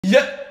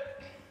Yeah.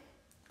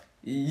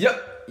 You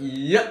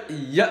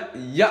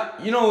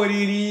know what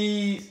it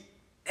is?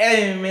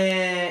 Hey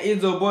man,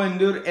 it's your boy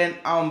Nduru and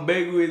I'm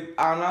back with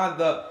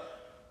another.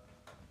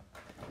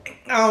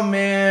 Oh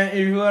man, if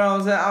you know what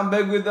I'm saying, I'm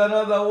back with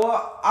another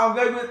what? I'm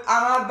back with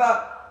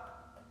another.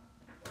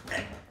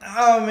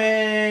 Oh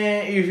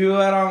man, if you know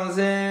what I'm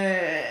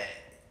saying.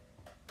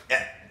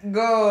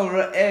 Go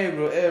bro, hey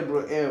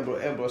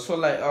bro. So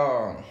like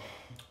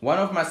one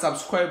of my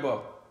subscriber,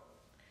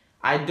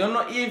 I don't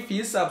know if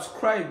he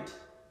subscribed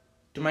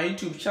to my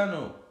YouTube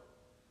channel,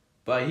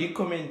 but he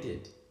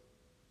commented.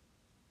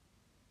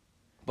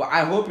 But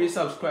I hope he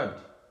subscribed.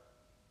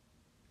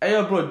 Hey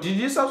yo bro, did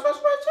you subscribe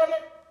to my channel?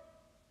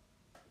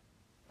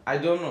 I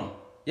don't know.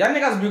 Y'all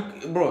niggas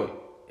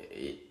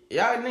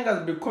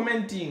be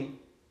commenting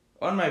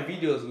on my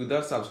videos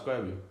without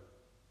subscribing.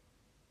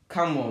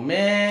 Come on,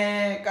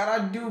 man.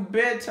 Gotta do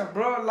better,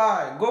 bro.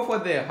 Like, go for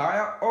the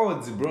higher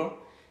odds, bro.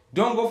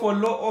 Don't go for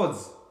low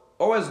odds.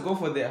 Always go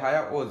for the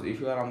higher odds, if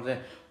you know what I'm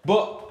saying.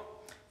 But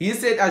he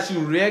said I should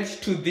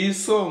react to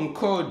this song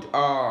called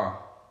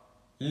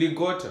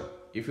Ligota,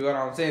 if you know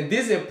what I'm saying.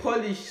 This is a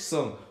Polish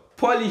song,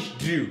 Polish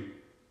drill.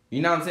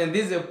 You know what I'm saying?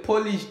 This is a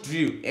Polish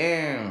drill,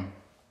 and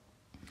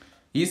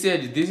he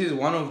said this is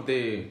one of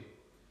the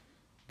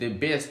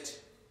best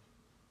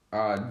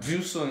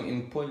drill song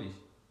in Polish.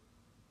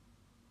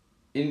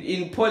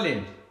 In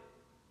Poland,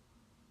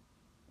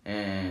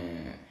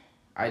 and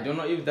I don't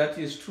know if that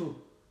is true,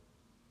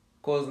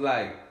 cause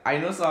like I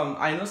know some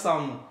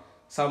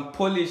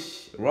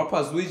Polish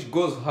rappers which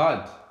goes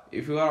hard,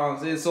 if you know what I'm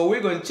saying. So we're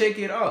gonna check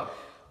it out.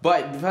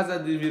 But before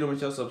that, this video, make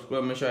sure to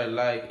subscribe, make sure I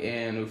like,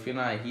 and if you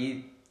know I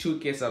hit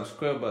 2K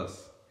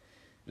subscribers,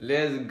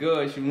 let's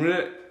go.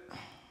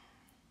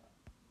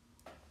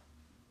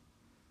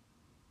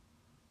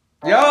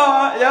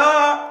 Yeah.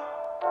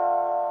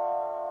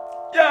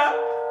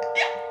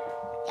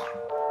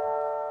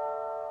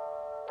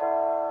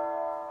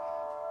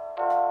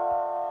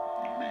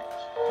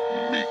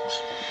 Mix.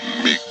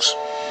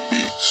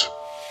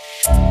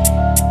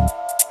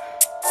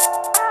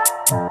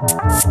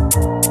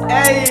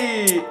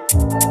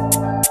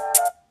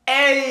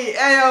 Hey,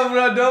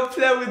 bro, don't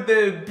play with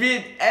the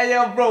beat.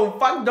 Hey, bro,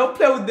 don't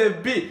play with the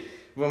beat.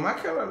 Bro, my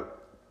camera.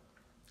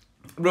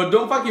 Bro,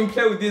 don't fucking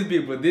play with this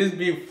beat, bro. This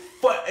beat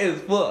fuck as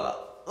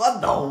fuck.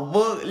 What the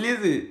fuck?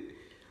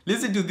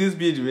 Listen to this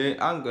beat, man.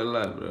 I'm gonna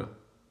lie, bro.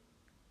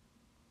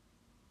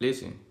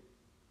 Listen.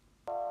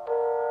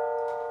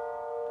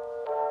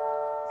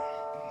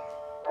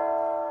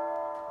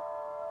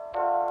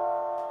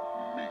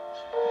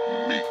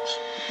 Mix.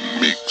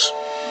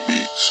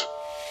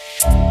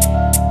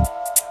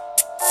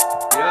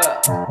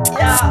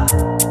 Yeah.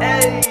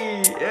 Hey,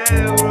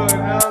 bro,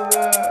 now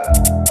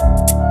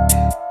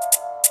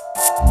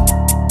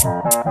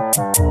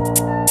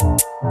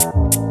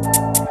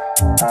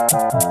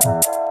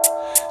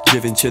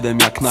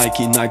 9-7 jak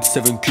Nike, Night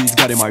 7 keys,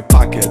 got in my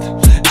pocket.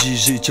 Dziś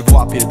życie w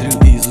łapie,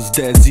 drill Isus,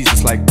 death Isus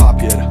like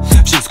papier.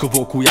 Wszystko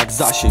wokół jak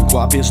zasięg,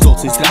 łapiesz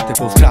nocy i straty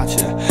po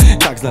stracie.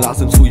 Tak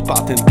znalazłem swój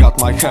patent,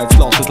 got my head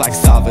floated like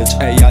savage.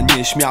 Ej, ja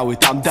nieśmiały,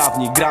 tam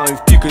dawniej grałem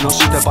w piłkę,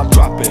 noszyte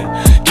batrapy.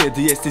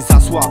 Kiedy jesteś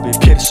za słaby,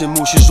 pierwszy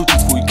musisz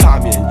rzucić swój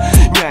kamień.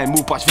 Miałem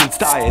upaść, więc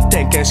staję,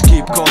 ten cash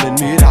keep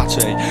calling mi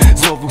raczej.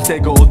 Znowu chcę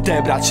go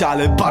odebrać,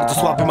 ale bardzo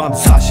słaby mam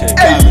zasięg.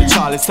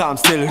 Ale sam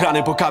styl,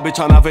 rany po kabycz,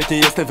 a nawet nie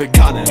jestem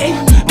weganem.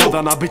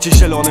 Moda na bycie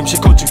zielonym się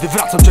kończy, gdy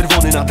wracam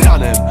czerwony nad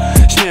ranem.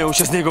 Śmieją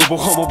się z niego, bo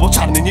homo, bo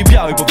czarny, nie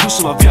biały, bo w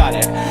duszy ma wiarę.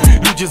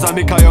 Ludzie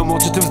zamykają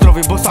oczy tym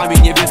zdrowym, bo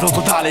sami nie wiedzą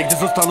co dalej. Gdy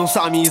zostaną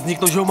sami i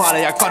znikną ziomale,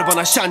 jak farba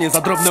na ścianie.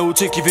 Za drobne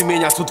uczynki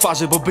wymieniać u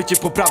twarzy, bo bycie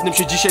poprawnym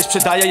się dzisiaj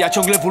sprzedaje. Ja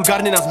ciągle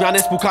wulgarny, na zmianę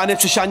spłukany,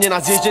 przy sianie, na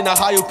zjeździe, na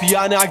haju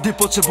pijany. A gdy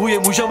potrzebuje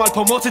mój ziomal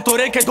pomocy, to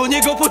rękę do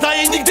niego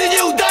podaje. Nigdy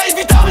nie udaje,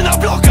 witamy na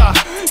blokach.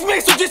 W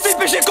miejscu, gdzie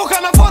sypie się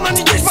kocha na fana,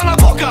 nie gdzieś ma na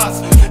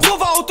pokaz.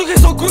 Słowa otuchy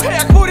są kruche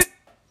jak mury.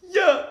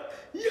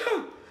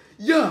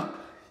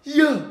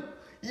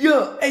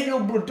 Yeah. Hey, yo,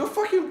 bro, don't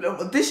fucking.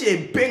 This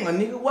shit banger,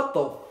 nigga. What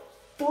the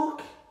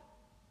fuck?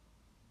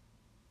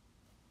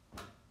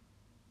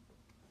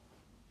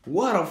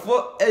 What the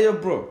fuck? Hey, yo,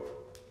 bro.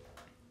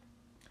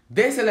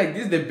 They say like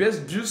this is the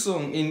best drill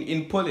song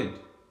in Poland.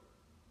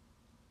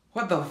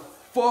 What the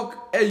fuck?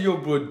 Hey, yo,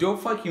 bro, don't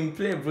fucking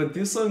play, bro.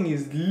 This song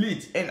is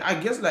lit. And I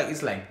guess like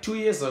it's like 2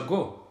 years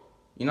ago.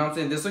 You know what I'm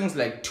saying? This song is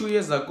like 2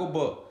 years ago,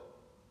 but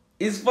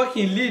it's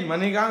fucking lit, my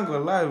nigga. I'm gonna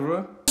lie,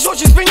 bro.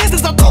 Rzucić pieniędzy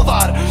za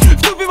towar.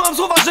 W dupie mam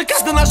słowa, że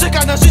każdy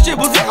narzeka na życie,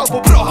 bo zjechał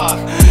po prochach.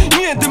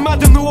 Nie tym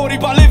madem, no worry,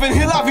 but living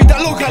hila vida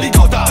loca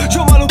Ligota.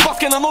 Ziomal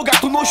opaskę na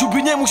nogach tu nosił,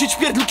 by nie musieć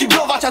pierdlu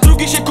kiblować. A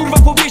drugi się kurwa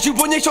powiesił,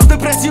 bo nie chciał z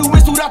depresji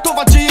umysłu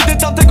ratować. Że jeden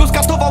tamtego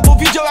skatował, bo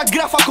widział jak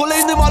grafa,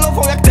 kolejny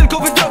malował. Jak tylko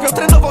wyzdrowiał,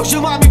 trenował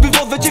ziomami, by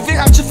w odwecie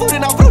wjechać 3 fury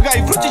na wroga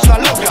i wrócić na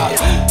loka.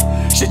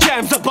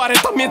 Siedziałem za barem,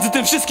 tam między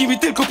tym wszystkim i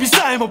tylko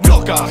pisałem o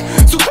blokach.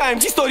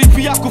 Słuchałem historii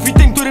pijaków i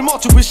tym, którym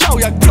oczu błyszczał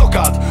jak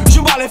brokat.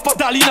 Ziomale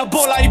wpadali na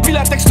bola i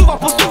bilet tekstuwa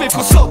po stówie w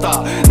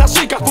koslota. Na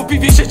szyjkach po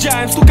piwie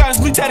siedziałem, stukając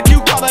w literki,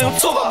 układając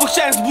słowa, bo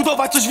chciałem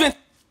zbudować coś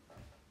więcej.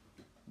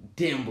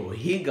 damn, bro,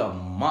 he got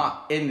my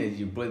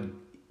energy, bro.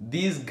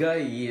 This guy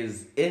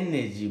is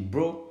energy,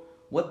 bro.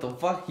 What the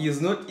fuck? He's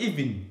not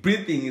even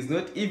breathing. He's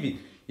not even.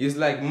 He's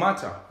like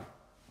matter.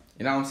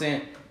 You know what I'm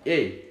saying?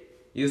 Hey,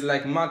 he's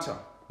like matter.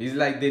 He's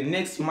like the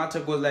next matter,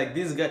 cause like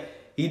this guy,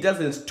 he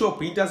doesn't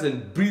stop. He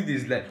doesn't breathe.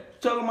 He's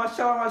like shalama,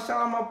 shalama,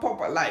 shalama,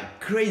 papa, like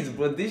crazy,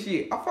 bro. This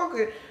shit, I fuck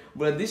it,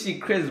 bro. This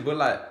shit crazy, but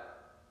like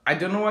I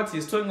don't know what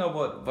he's talking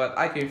about, but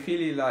I can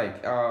feel it, like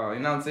you know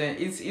what I'm saying?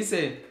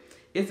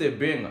 It's a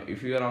banger,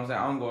 if you know what I'm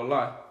saying. I'm gonna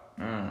lie.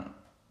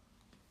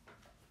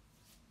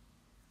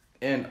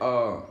 And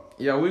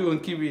yeah, we gonna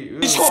keep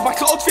it. Dziś chłopak,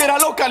 co otwiera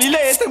lokal i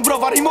leje ten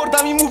browar i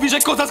morda mi mówi, że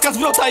kozacka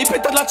zwrota i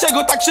pyta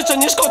dlaczego tak krzyczę,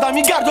 nie szkoda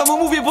mi gardła, mu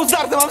mówię, bo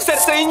zdardę mam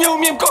serce i nie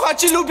umiem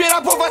kochać i lubię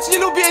rapować, nie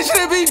lubię jeść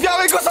ryby i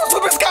białego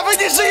sosu bez kawy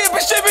nie żyję,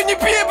 bez ciebie nie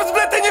piję, bez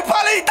blety nie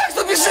palę i tak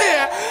sobie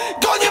żyję.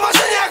 Gonię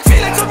marzenia jak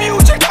chwile, co mi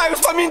uciekają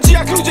z pamięci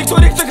jak ludzie,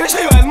 których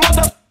przekreśliłem.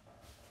 Moda...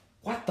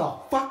 What the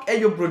fuck? Hey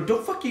yo, bro,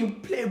 don't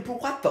fucking play, bro.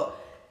 What the?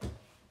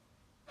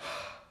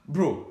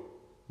 Bro.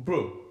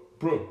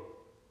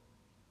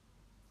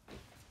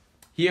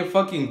 He a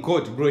fucking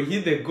goat, bro.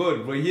 He the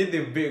goat, bro. He the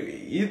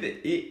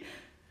big.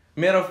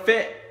 Matter of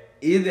fact,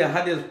 he the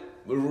hardest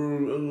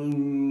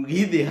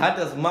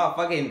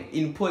motherfucker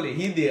in Poland.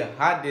 He the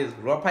hardest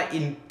rapper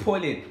in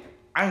Poland.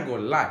 I ain't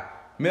gonna lie.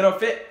 Matter of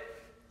fact,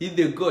 he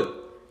the goat.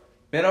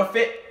 Matter of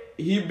fact,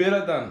 he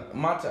better than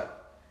Mata.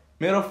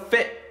 Matter of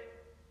fact,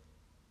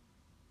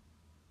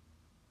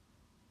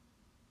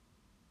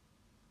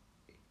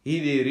 he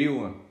the real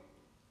one.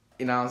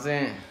 You know what I'm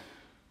saying?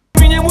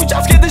 Minie mój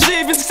czas, kiedy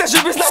żyję, więc chcę,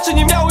 żeby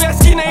znaczenie miało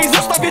jaskinę i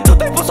zostawię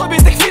tutaj po sobie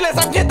te chwile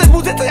zamknięte w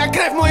muzyce jak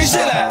krew w mojej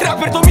żyle.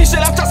 Traper to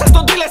Miszel, a czasem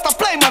to Dyle, stop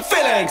play my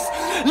feelings.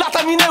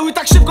 Lata minęły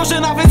tak szybko,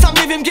 że nawet sam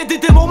nie wiem, kiedy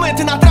te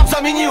momenty na trap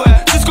zamieniłem.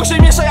 Wszystko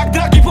się miesza jak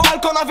dragi po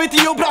alko, nawet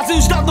i obrazy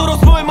już dawno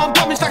rozmyłem. Mam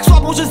pamięć tak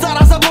słabą, że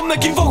zaraz zapomnę,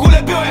 kim w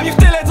ogóle byłem. I w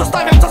tyle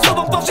zostawiam za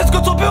sobą to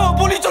wszystko, co było,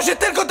 bo liczą się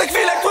tylko te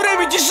chwile,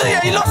 którymi dziś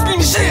żyję i los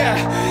nim żyje.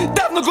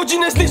 Dawno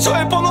godziny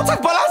zliczyłem po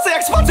nocach, balansy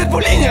jak spacer po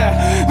linie.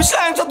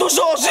 Myślałem za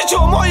dużo o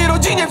życiu, o mojej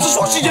rodzinie,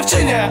 przyszłości,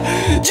 dziewczynie.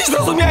 Dziś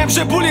zrozumiałem,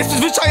 że ból jest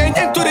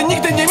przyzwyczajeniem, który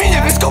nigdy nie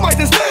minie, więc skumaj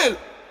ten styl.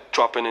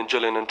 Dropping and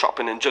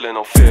chilling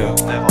on fear.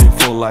 In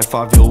full life,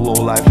 I feel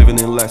low life, living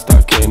in less,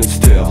 I can't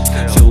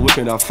still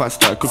whipping up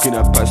faster, cooking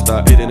up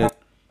pasta, eating it.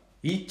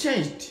 He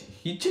changed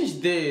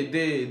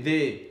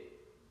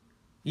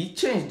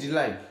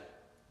like,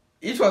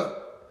 it was,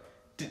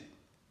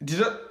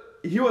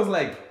 he was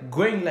like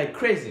going like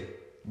crazy,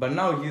 but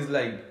now he's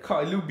like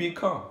a little bit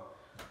calm.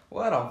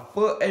 What a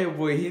fuck, hey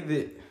boy, he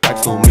did.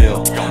 Racks no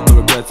meal, no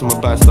regrets in my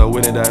bastard,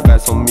 winning that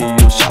bats on me,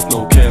 you shot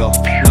no kill.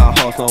 Now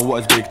horse no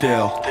what's big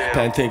deal,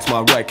 pen thinks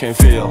my rack can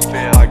feel.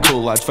 I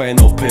cool like train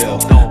no pill,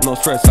 no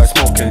stress I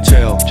smoke and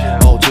chill.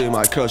 OG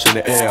my crush in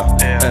the air,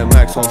 and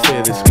Max on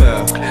fear is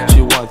clear.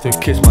 She wants to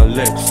kiss my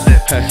lips,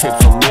 her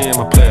hips on me and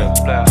my player.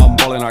 I'm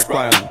balling like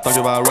Ryan,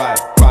 talking about rap,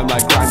 rhyme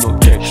like grind no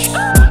kicks.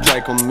 No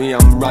Drake on me,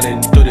 I'm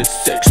running through the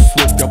six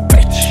with your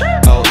bitch.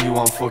 Oh, you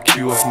want fuck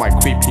you off my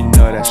creepy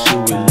nut, that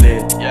shit we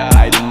lit.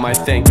 I do my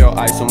thing, your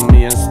eyes on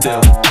me and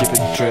still keep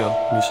it drill.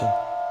 Miszel.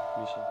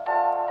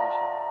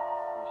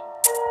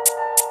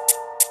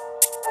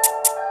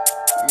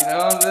 You know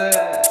what I'm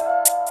saying?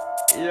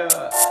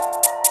 Yeah.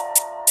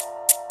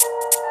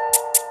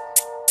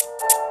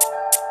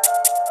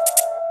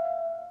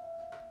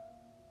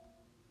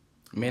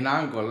 Man,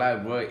 I ain't gonna lie,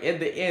 bro. At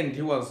the end,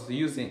 he was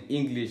using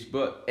English,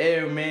 but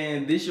hey,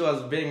 man, this shit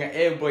was banger.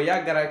 Hey, bro,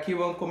 y'all gotta keep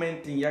on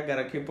commenting. Y'all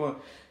gotta keep on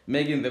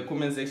making the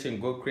comment section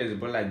go crazy.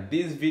 But like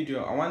this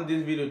video, I want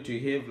this video to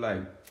have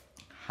like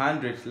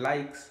 100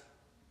 likes,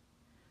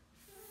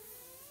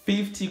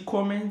 50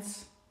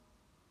 comments.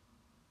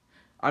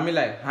 I mean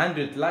like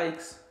 100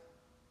 likes,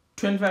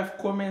 25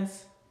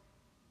 comments,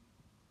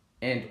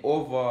 and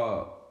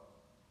over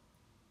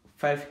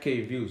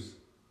 5K views.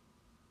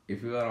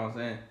 If you know what I'm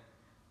saying.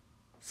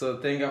 So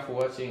thank you for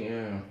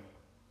watching.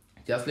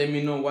 Just let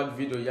me know what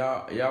video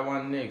y'all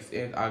want next,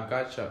 and I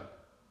gotcha,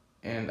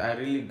 and I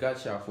really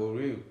gotcha for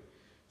real.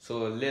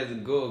 So let's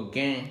go,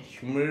 gang.